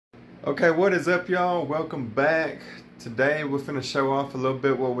Okay, what is up, y'all? Welcome back. Today we're finna show off a little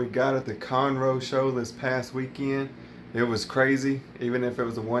bit what we got at the Conroe show this past weekend. It was crazy. Even if it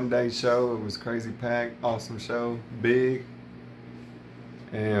was a one-day show, it was crazy packed. Awesome show, big,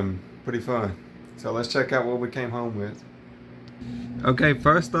 and pretty fun. So let's check out what we came home with. Okay,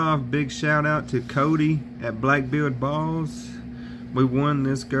 first off, big shout out to Cody at Blackbeard Balls. We won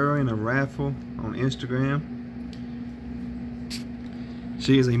this girl in a raffle on Instagram.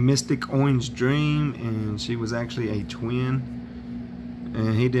 She is a Mystic Orange Dream, and she was actually a twin,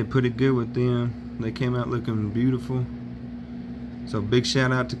 and he did pretty good with them. They came out looking beautiful. So big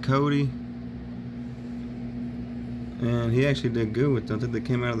shout out to Cody, and he actually did good with them. I think they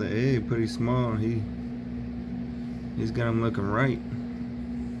came out of the egg pretty small. He's got them looking right.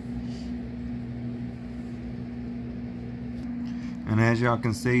 And as y'all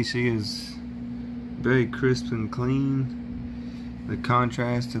can see, she is very crisp and clean. The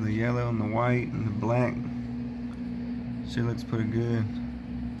contrast to the yellow and the white and the black, she looks pretty good.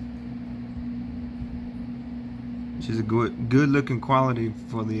 She's a good looking quality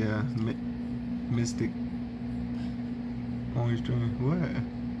for the Mystic Orange Dream. What?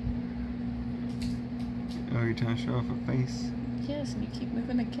 Oh, you're trying to show off her face? Yes, and you keep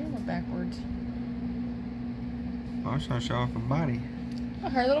moving the camera backwards. I was trying to show off her body. Oh,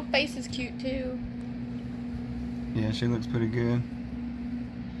 her little face is cute too. Yeah, she looks pretty good.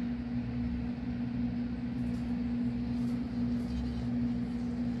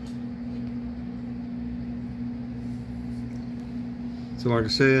 So like I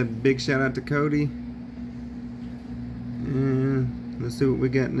said, big shout out to Cody. And let's see what we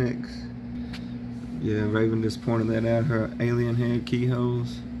got next. Yeah, Raven just pointed that out, her alien head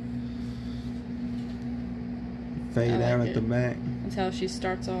keyholes. Fade out at the back. That's how she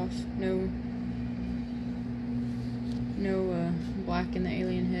starts off. No black in the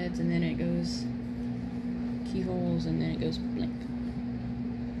alien heads, and then it goes keyholes, and then it goes blink.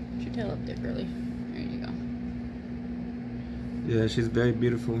 Put your tail up there, girly. There you go. Yeah, she's very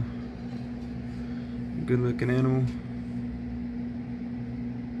beautiful. Good looking animal.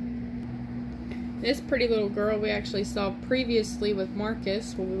 This pretty little girl we actually saw previously with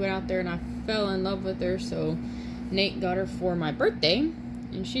Marcus when we went out there, and I fell in love with her, so Nate got her for my birthday.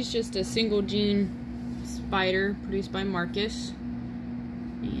 And she's just a single gene spider produced by Marcus.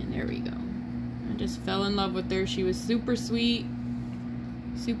 And there we go. I just fell in love with her. She was super sweet,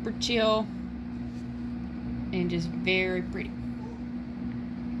 super chill, and just very pretty.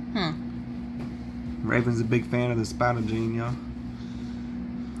 Huh. Raven's a big fan of the spider gene, y'all.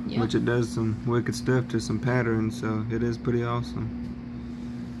 Yep. Which it does some wicked stuff to some patterns, so it is pretty awesome.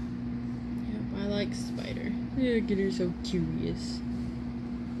 Yep, I like spider. Look at her, so curious.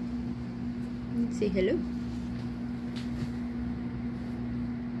 Say hello.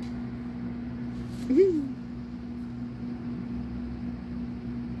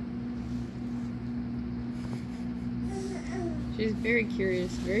 She's very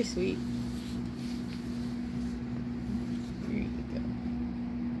curious, very sweet. There you go.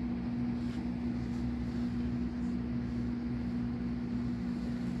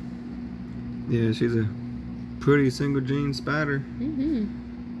 Yeah, she's a pretty single gene spider. Can't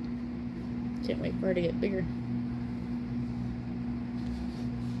wait for her to get bigger.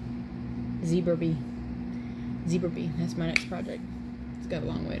 Zebra bee. Zebra bee. That's my next project. It's got a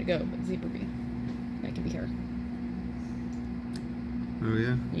long way to go, but zebra bee. That could be her. Oh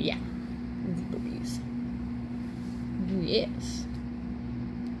yeah? Yeah. Zebra bees. Yes.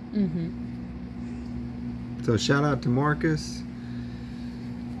 So shout out to Marcus.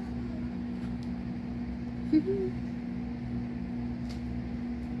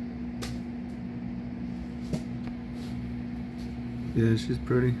 Yeah, she's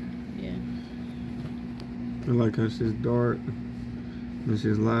pretty. Yeah. I like how she's dark and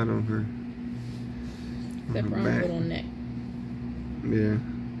she's light on her. Except for on her little neck. Yeah.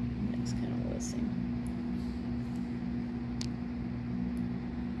 Neck's kind of listening.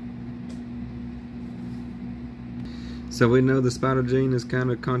 So we know the spider gene is kind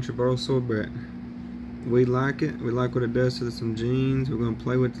of controversial, but we like it. We like what it does to some genes. We're going to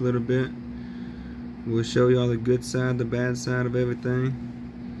play with it a little bit. We'll show y'all the good side, the bad side of everything.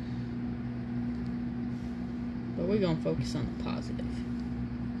 But we're going to focus on the positive.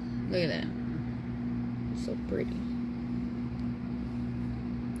 Look at that. It's so pretty.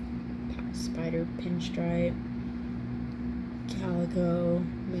 Spider, pinstripe, calico,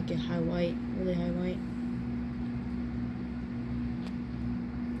 make it high white, really high white.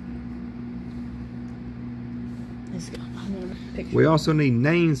 Let's go. I'm gonna picture. We also need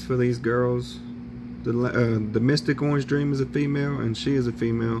names for these girls. The Mystic Orange Dream is a female, and she is a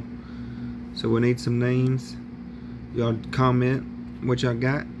female. So we need some names. Y'all comment what y'all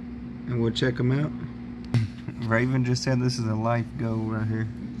got and we'll check them out. Raven just said this is a life goal right here.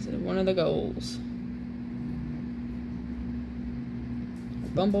 This is one of the goals.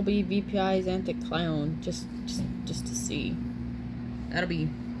 Bumblebee, VPI, Xanthic Clown, just to see. That'll be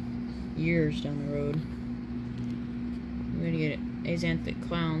years down the road. We gotta get Xanthic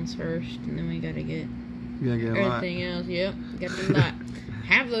Clowns first, and then we gotta get everything else. Yep, gotta do that.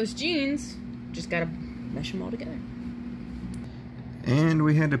 Have those genes, just gotta mesh them all together. And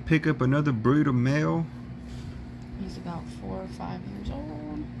we had to pick up another breeder male. He's about 4 or 5 years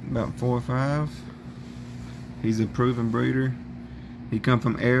old. About 4 or 5. He's a proven breeder. He come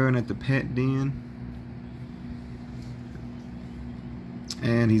from Aaron at the Pet Den.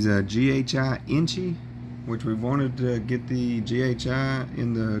 And he's a GHI Inchy, which we wanted to get the GHI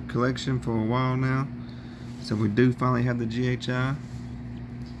in the collection for a while now. So we do finally have the GHI.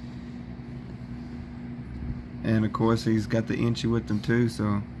 And of course he's got the Inchy with him too,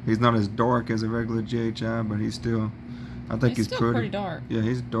 so he's not as dark as a regular GHI, but he's still, I think he's still pretty dark. Yeah,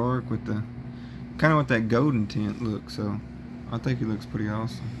 he's dark with the, kind of with that golden tint look, so I think he looks pretty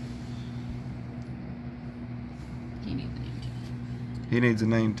awesome. He needs a name too. He needs a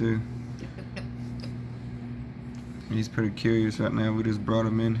name too. He's pretty curious right now. We just brought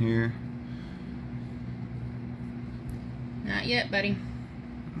him in here. Not yet, buddy.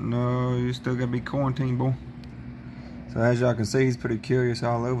 No, you still gotta be quarantined, boy. So as y'all can see, he's pretty curious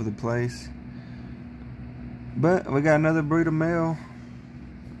all over the place. But we got another breeder male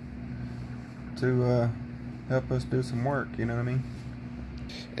to help us do some work, you know what I mean?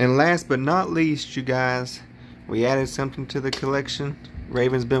 And last but not least, you guys, we added something to the collection.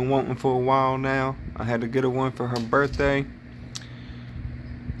 Raven's been wanting for a while now. I had to get her one for her birthday.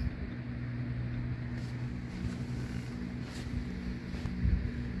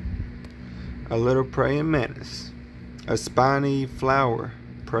 A little praying mantis. A spiny flower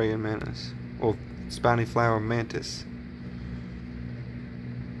praying mantis. Or spiny flower mantis.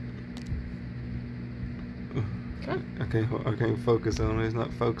 I can't focus on it. It's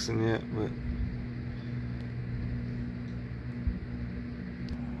not focusing yet, but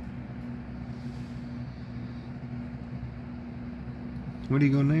what are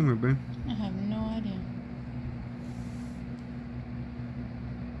you gonna name her, bro? I have no idea.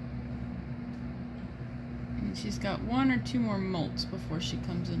 And she's got 1 or 2 more molts before she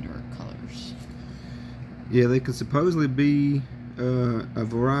comes into her colors. Yeah, they could supposedly be a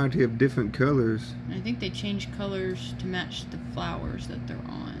variety of different colors. And I think they change colors to match the flowers that they're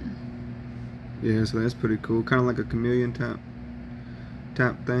on. Yeah, so that's pretty cool. Kind of like a chameleon type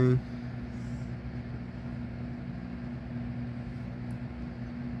thing.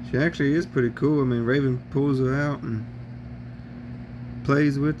 She actually is pretty cool. I mean, Raven pulls her out and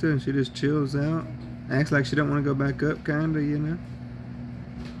plays with her, and she just chills out. Acts like she don't want to go back up, kinda, you know.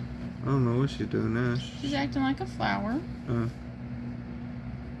 I don't know what she's doing now. She's acting like a flower. Come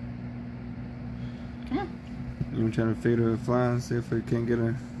on. You want to try to feed her a fly and see if we can get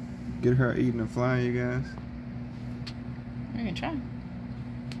her eating a fly, you guys? We're gonna try.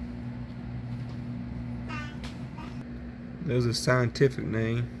 There's a scientific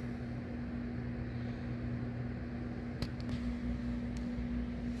name.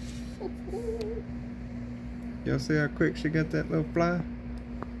 Y'all see how quick she got that little fly?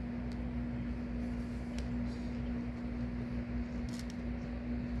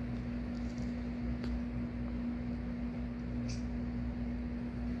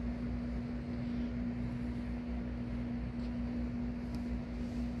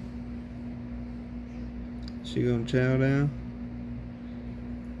 She gonna chow down?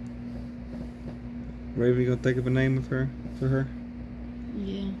 Raven, you gonna think of a name for her?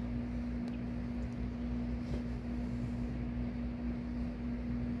 Yeah.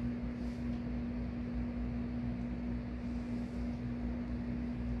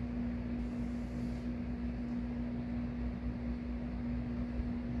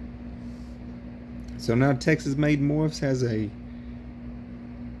 So now Texas Made Morphs has a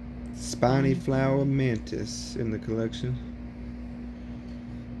spiny flower mantis in the collection.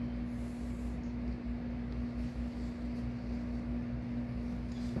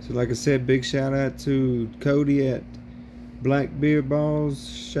 So like I said, big shout out to Cody at Black Beard Balls.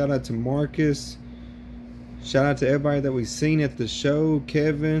 Shout out to Marcus. Shout out to everybody that we've seen at the show.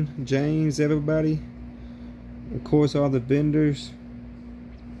 Kevin, James, everybody. Of course, all the vendors.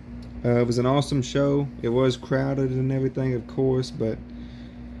 It was an awesome show. It was crowded and everything, of course, but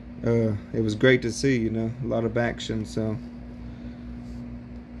it was great to see, you know, a lot of action. So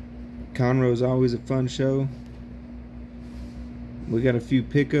Conroe is always a fun show. We got a few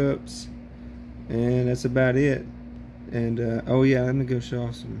pickups. And that's about it. And oh yeah, let me go show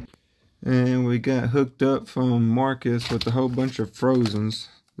off some. And we got hooked up from Marcus with a whole bunch of frozens.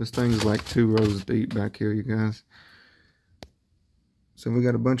 This thing's like 2 rows deep back here, you guys. So we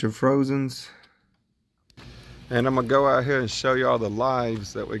got a bunch of frozens. And I'm gonna go out here and show you all the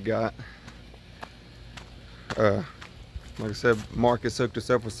lives that we got. Like I said, Marcus hooked us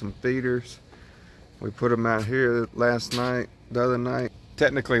up with some feeders. We put them out here last night, the other night.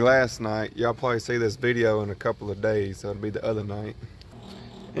 Technically last night. Y'all probably see this video in a couple of days, so it'll be the other night.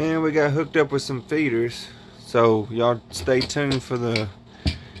 And we got hooked up with some feeders. So y'all stay tuned for the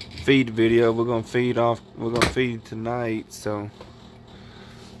feed video. We're gonna feed tonight, so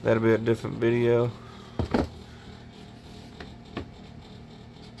that'll be a different video.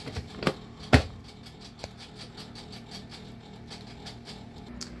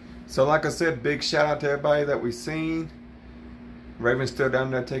 So like I said, big shout out to everybody that we seen. Raven's still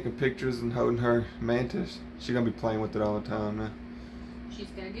down there taking pictures and holding her mantis. She's gonna be playing with it all the time now. She's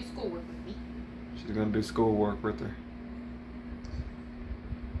gonna do schoolwork with me. She's gonna do schoolwork with her.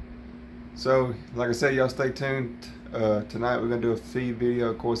 So, like I said, y'all stay tuned. Tonight we're gonna do a feed video.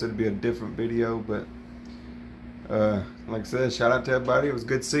 Of course, it'll be a different video, but like I said, shout out to everybody. It was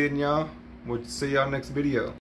good seeing y'all. We'll see y'all next video.